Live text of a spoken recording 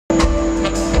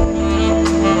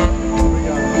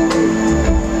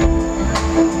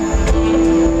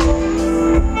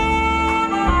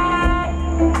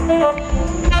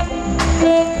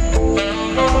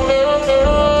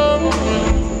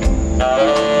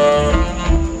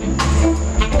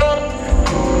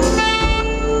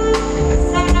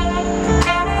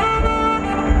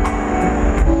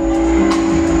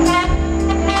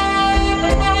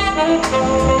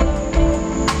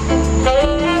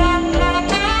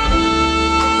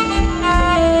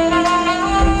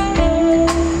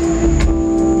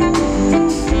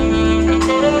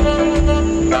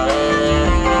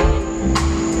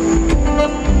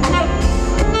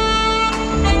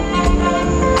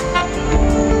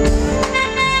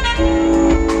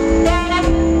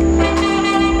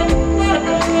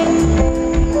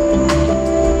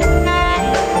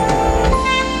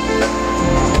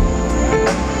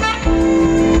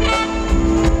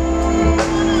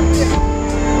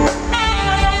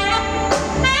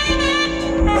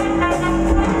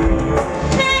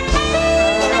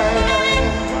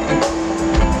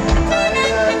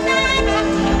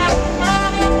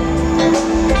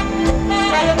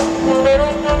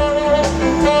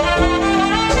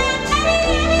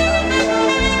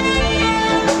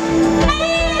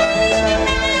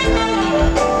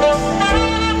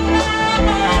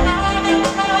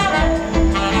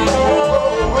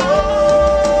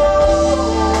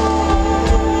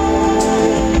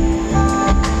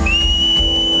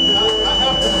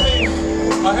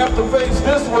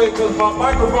because my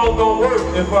microphone don't work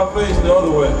if I face the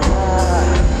other way.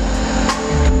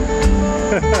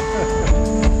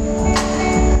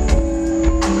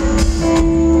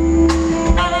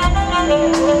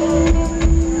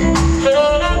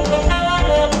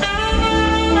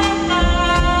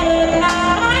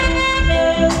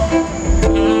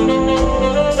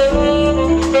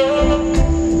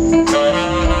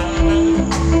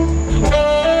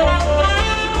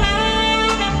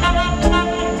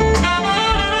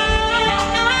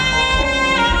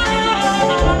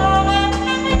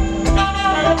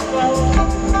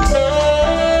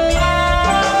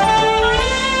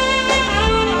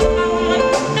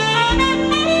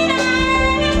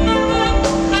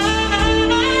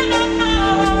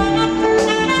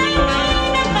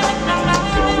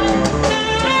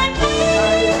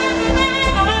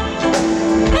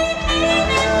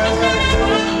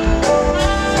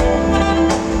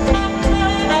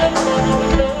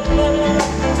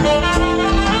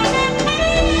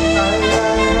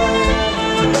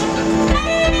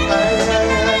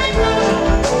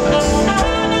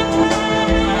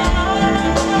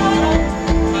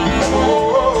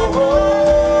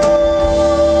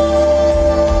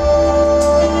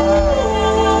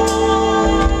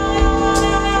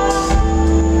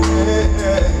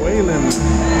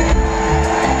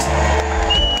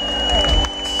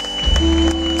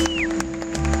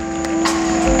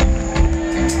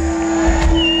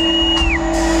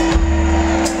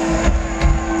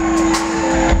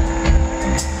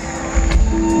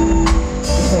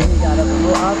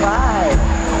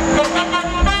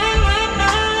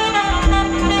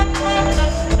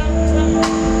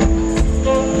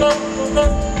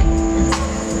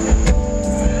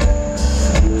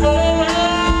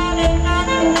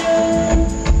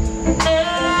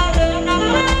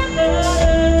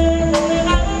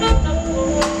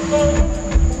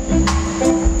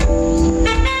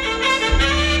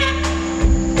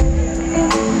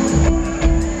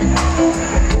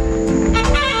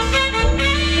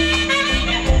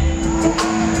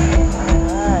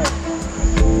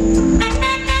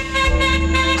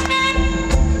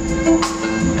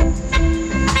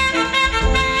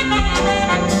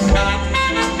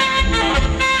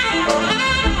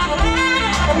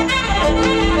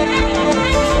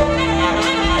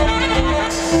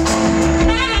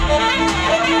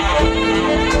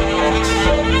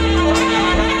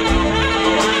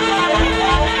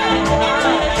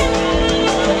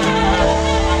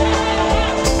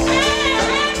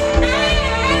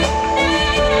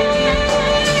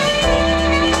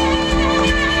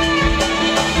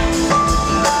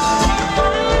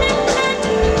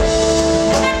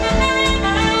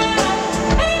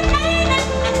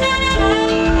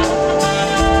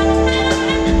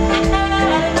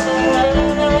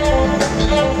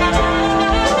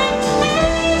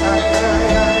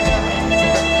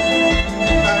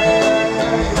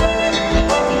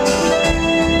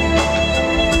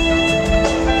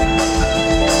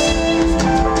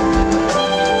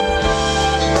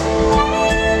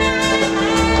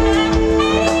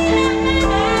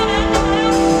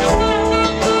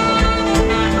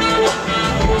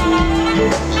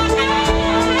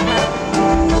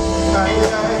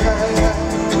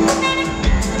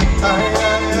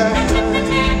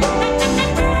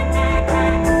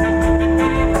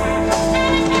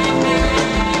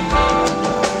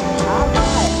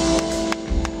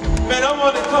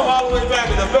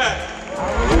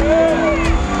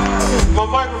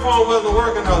 Wasn't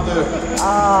working out there.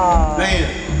 Man.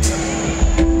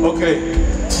 Okay.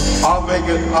 I'll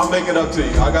make it up to you.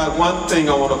 I got one thing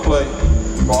I want to play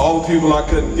for all the people I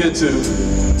couldn't get to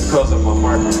because of my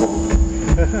microphone.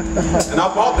 And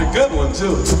I bought the good one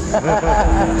too.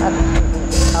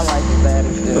 I like it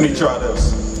better too. Let me try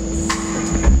this.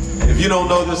 If you don't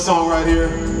know this song right here,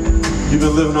 you've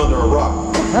been living under a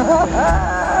rock.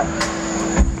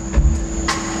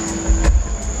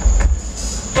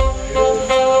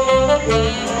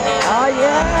 Oh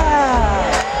yeah!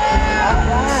 All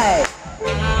right.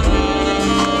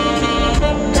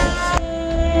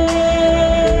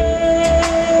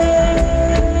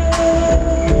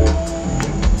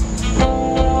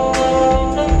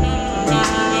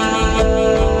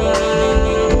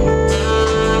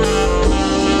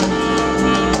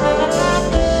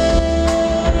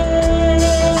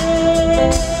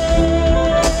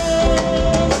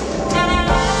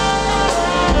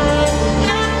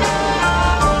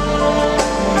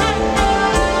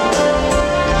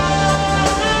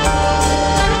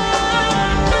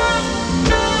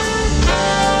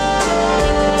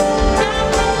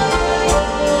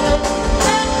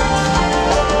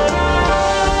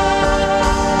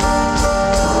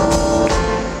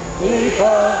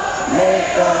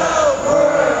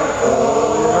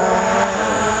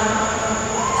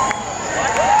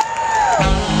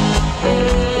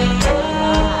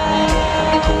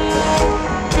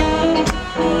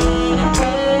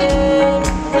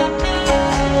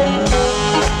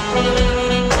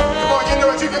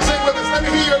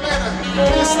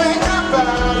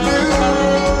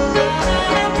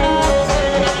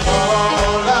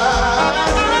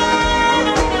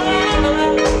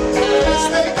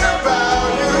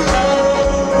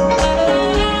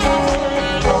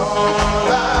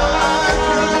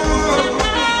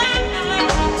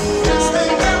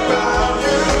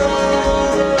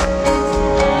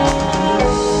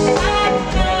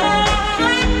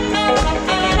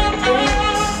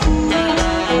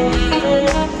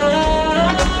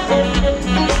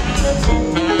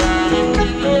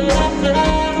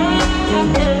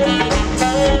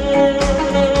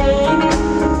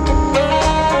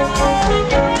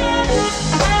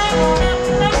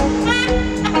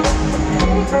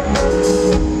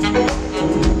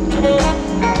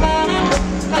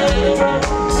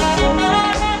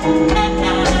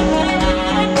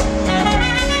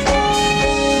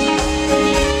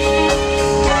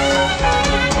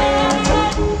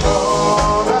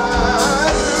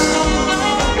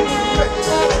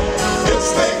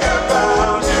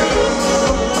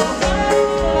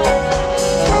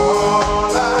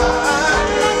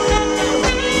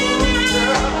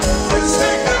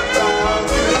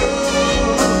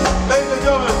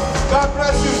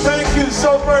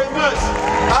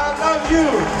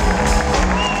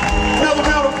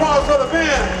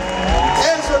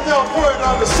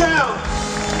 about the sound.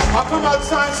 I'll come out and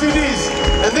sign CDs,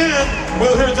 and then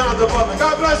we'll hear Jonathan Butler.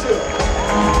 God bless you.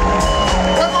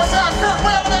 One more time, Kirk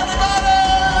Whalum, everybody!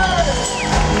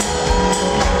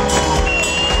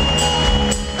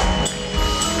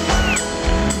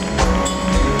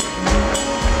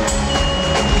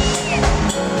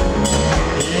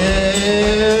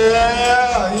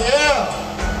 Yeah.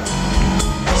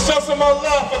 Show some more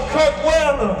love for Kirk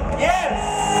Whalum.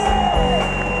 Yes.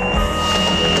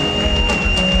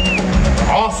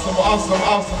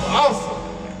 Awesome.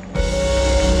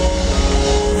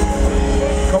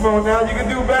 Come on now, you can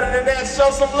do better than that.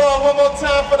 Show some love one more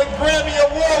time for the Grammy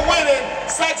Award winning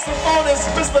saxophonist,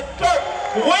 Mr. Kirk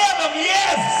Whalum.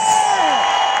 Yes.